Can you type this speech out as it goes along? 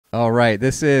All right,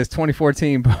 this is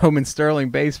 2014 Bowman Sterling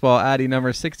Baseball ID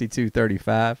number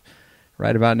 6235.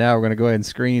 Right about now, we're going to go ahead and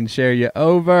screen share you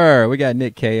over. We got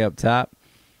Nick K up top,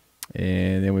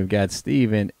 and then we've got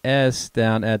Steven S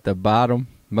down at the bottom.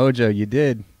 Mojo,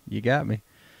 you got me.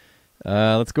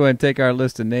 Let's go ahead and take our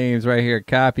list of names right here,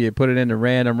 copy it, put it into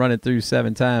random, run it through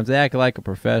 7 times. Act like a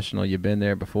professional. You've been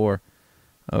there before.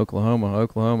 Oklahoma,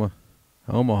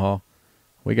 Omaha.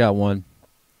 We got 1.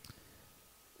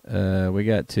 We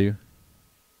got 2.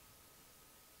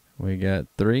 We got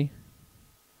 3.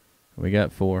 We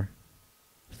got 4,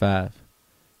 5,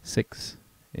 6,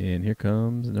 and here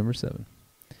comes number 7.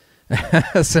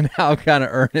 So now I'll kind of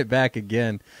earn it back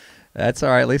again. That's all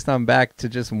right. At least I'm back to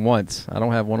just once. I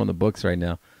don't have one on the books right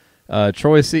now.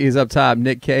 Troy C is up top.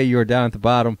 Nick K, you are down at the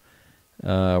bottom.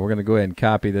 We're going to go ahead and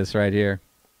copy this right here.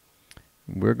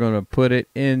 We're going to put it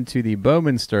into the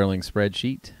Bowman Sterling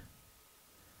spreadsheet.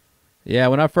 Yeah,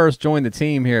 when I first joined the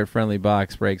team here at Friendly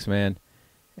Box Breaks, man,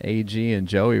 AG and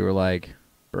Joey were like,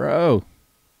 bro,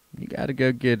 you got to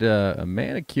go get a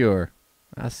manicure.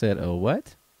 I said, oh,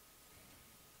 what?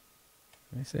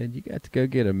 They said, you got to go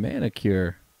get a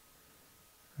manicure.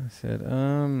 I said,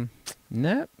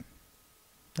 nope,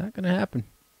 not going to happen.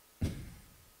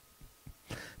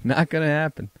 Not going to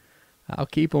happen. I'll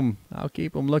keep them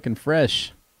looking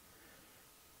fresh.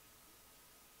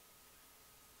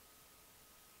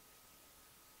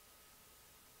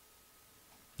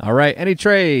 All right, any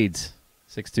trades?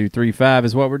 6235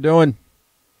 is what we're doing.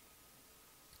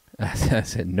 I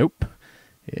said, nope,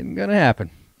 isn't going to happen.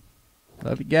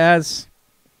 Love you guys.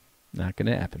 Not going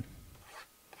to happen.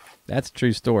 That's a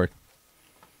true story.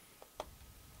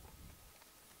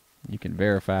 You can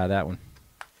verify that one.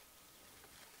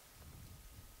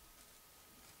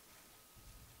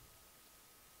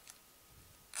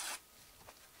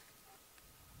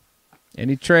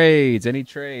 Any trades? Any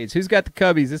trades? Who's got the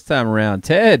Cubbies this time around?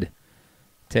 Ted.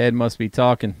 Ted must be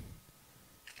talking.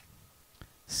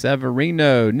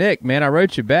 Severino. Nick, man, I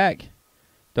wrote you back.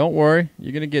 Don't worry.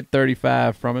 You're going to get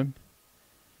 35 from him.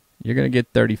 You're going to get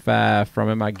 35 from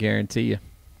him, I guarantee you.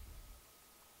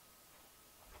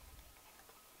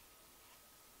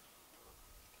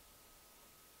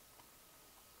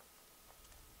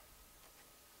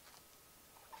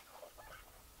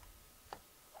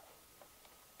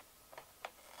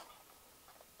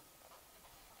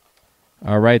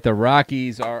 All right, the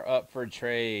Rockies are up for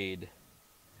trade.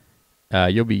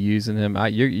 You'll be using him.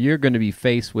 You're going to be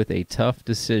faced with a tough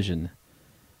decision.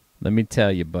 Let me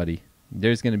tell you, buddy.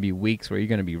 There's going to be weeks where you're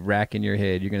going to be racking your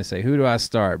head. You're going to say, who do I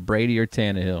start, Brady or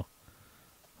Tannehill?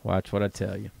 Watch what I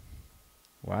tell you.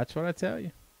 Watch what I tell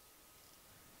you.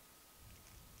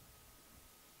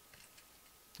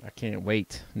 I can't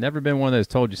wait. Never been one of those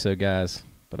told you so guys,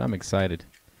 but I'm excited.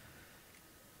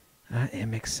 I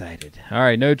am excited. All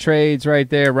right, no trades right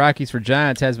there. Rockies for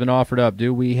Giants has been offered up.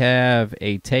 Do we have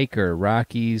a taker?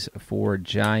 Rockies for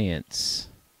Giants.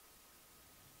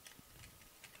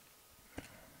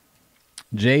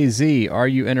 Jay-Z, are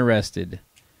you interested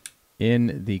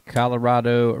in the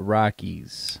Colorado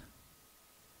Rockies?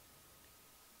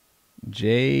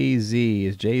 Jay-Z.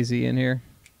 Is Jay-Z in here?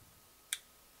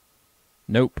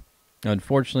 Nope.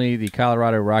 Unfortunately, the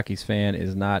Colorado Rockies fan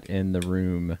is not in the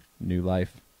room. New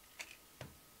life.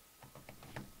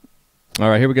 All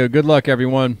right, here we go. Good luck,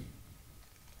 everyone.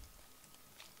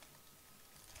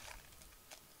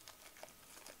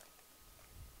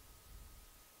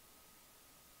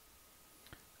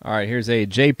 All right, here's a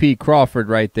J.P. Crawford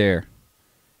right there.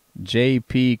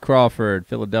 J.P. Crawford,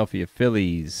 Philadelphia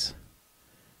Phillies.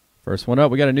 First one up,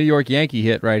 we got a New York Yankee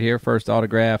hit right here. First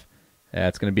autograph.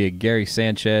 That's going to be a Gary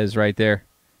Sanchez right there.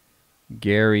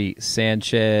 Gary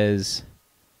Sanchez.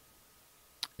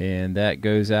 And that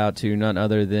goes out to none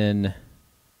other than,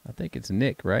 I think it's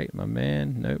Nick, right? My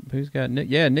man. Nope. Who's got Nick?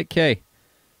 Yeah, Nick K.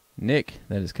 Nick,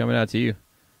 that is coming out to you.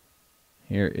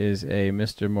 Here is a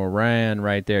Mr. Moran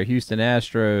right there. Houston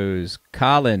Astros.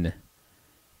 Colin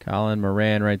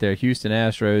Moran right there. Houston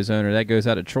Astros owner. That goes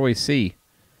out to Troy C.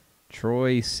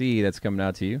 Troy C. That's coming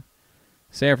out to you.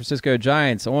 San Francisco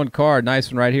Giants on card.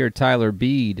 Nice one right here. Tyler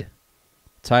Beede.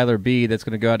 Tyler Beede. That's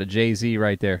going to go out to Jay-Z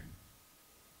right there.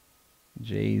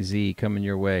 Jay-Z coming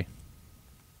your way.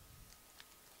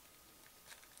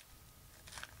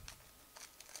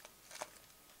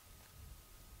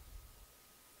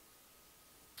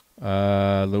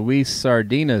 Luis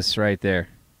Sardinas right there.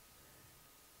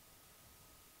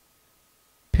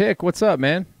 Pick, what's up,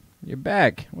 man? You're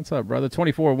back. What's up, brother?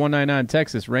 24-199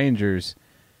 Texas Rangers.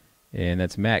 And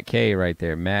that's Matt K right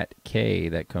there. Matt K,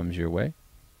 that comes your way.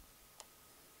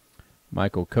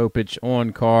 Michael Kopech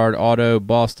on card. Auto,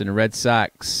 Boston Red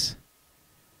Sox.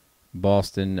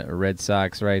 Boston Red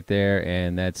Sox right there,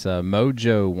 and that's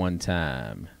Mojo one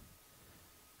time.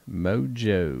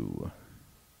 Mojo.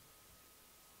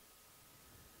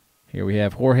 Here we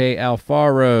have Jorge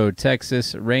Alfaro,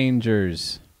 Texas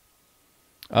Rangers.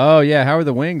 Oh, yeah, how are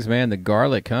the wings, man? The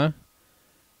garlic, huh?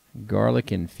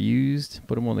 Garlic infused.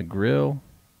 Put them on the grill.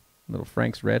 Little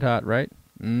Frank's Red Hot, right?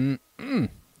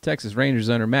 Texas Rangers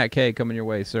owner Matt K coming your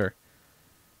way, sir.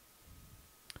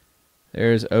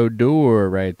 There's Odor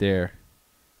right there.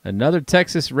 Another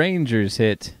Texas Rangers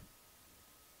hit.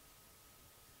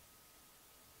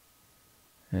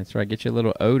 That's right. Get you a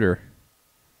little odor.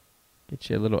 Get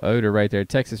you a little odor right there.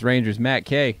 Texas Rangers, Matt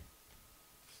K.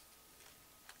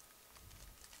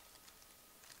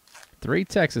 3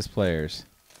 Texas players.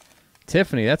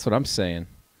 Tiffany, that's what I'm saying.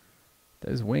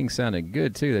 Those wings sounded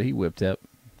good, too, that he whipped up.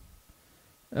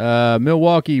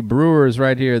 Milwaukee Brewers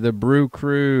right here. The Brew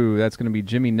Crew. That's going to be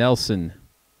Jimmy Nelson.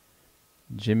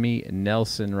 Jimmy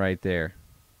Nelson right there.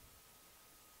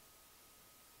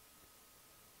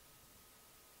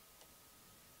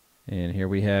 And here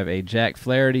we have a Jack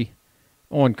Flaherty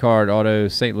on-card auto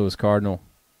St. Louis Cardinal.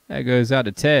 That goes out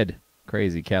to Ted.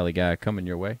 Crazy Cali guy coming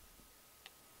your way.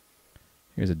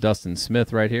 Here's a Dustin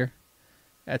Smith right here.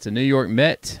 That's a New York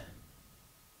Met.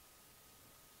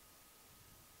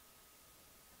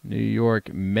 New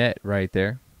York Met right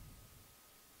there.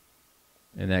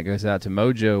 And that goes out to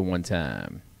Mojo one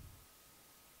time.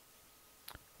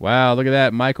 Wow, look at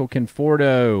that. Michael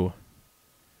Conforto.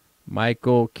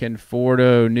 Michael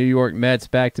Conforto. New York Mets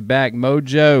back-to-back.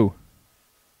 Mojo.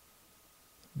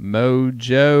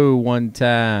 Mojo one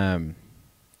time.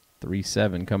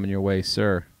 3-7 coming your way,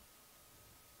 sir.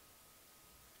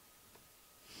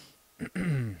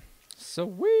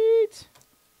 Sweet.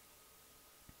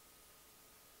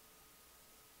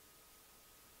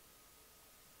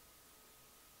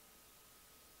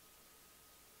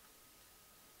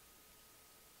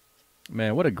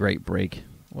 Man, what a great break.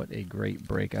 What a great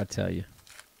break, I tell you.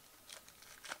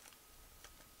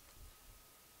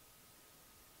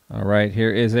 All right, here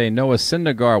is a Noah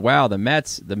Syndergaard. Wow, the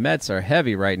Mets are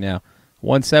heavy right now.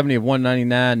 170 of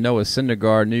 199, Noah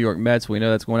Syndergaard, New York Mets. We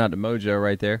know that's going out to Mojo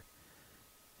right there.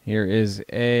 Here is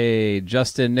a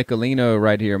Justin Nicolino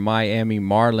right here, Miami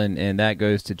Marlin, and that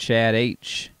goes to Chad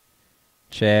H.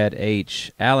 Chad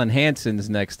H. Alan Hansen's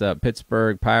next up,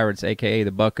 Pittsburgh Pirates, a.k.a.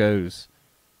 the Buccos.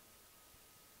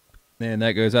 And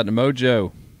that goes out to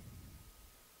Mojo.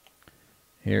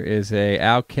 Here is a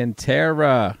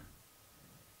Alcantara.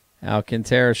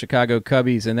 Alcantara, Chicago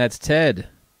Cubbies, and that's Ted.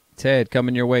 Ted,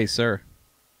 coming your way, sir.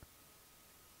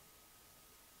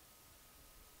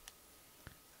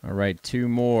 All right, 2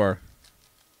 more.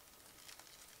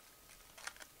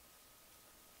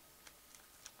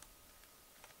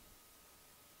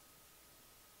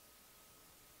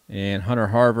 And Hunter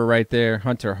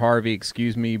Harvey,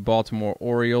 excuse me, Baltimore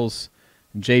Orioles.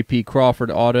 J.P. Crawford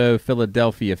auto,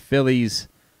 Philadelphia Phillies.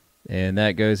 And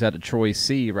that goes out to Troy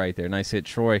C. right there. Nice hit,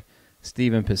 Troy.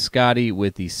 Stephen Piscotty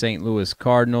with the St. Louis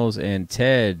Cardinals. And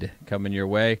Ted coming your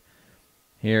way.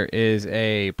 Here is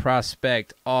a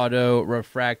prospect auto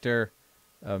refractor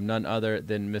of none other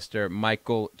than Mr.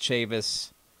 Michael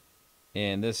Chavis.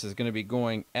 And this is going to be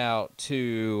going out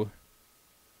to...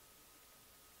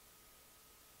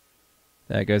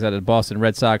 That goes out to the Boston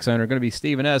Red Sox owner. Going to be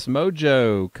Stephen S.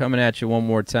 Mojo coming at you one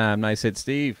more time. Nice hit,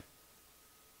 Steve.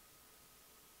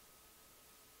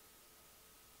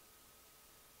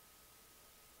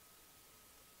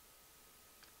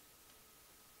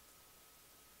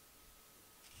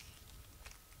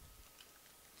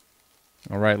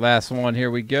 All right, last one.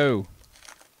 Here we go.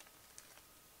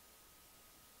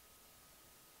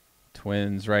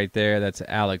 Twins right there. That's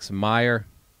Alex Meyer.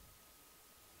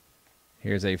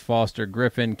 Here's a Foster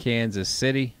Griffin, Kansas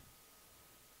City.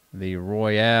 The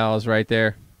Royals right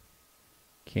there.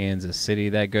 Kansas City.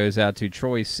 That goes out to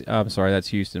Troy. I'm sorry, that's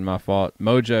Houston. My fault.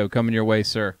 Mojo coming your way,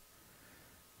 sir.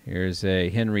 Here's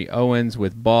a Henry Owens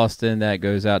with Boston. That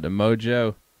goes out to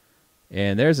Mojo.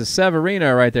 And there's a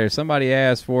Severino right there. Somebody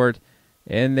asked for it,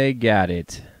 and they got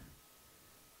it.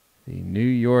 The New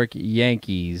York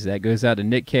Yankees. That goes out to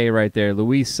Nick K right there.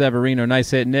 Luis Severino.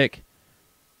 Nice hit, Nick.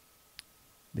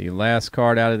 The last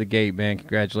card out of the gate, man.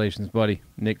 Congratulations, buddy.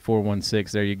 Nick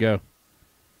 416, there you go.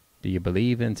 Do you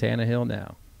believe in Tannehill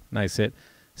now? Nice hit.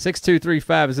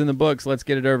 6235 is in the books. Let's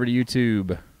get it over to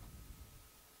YouTube.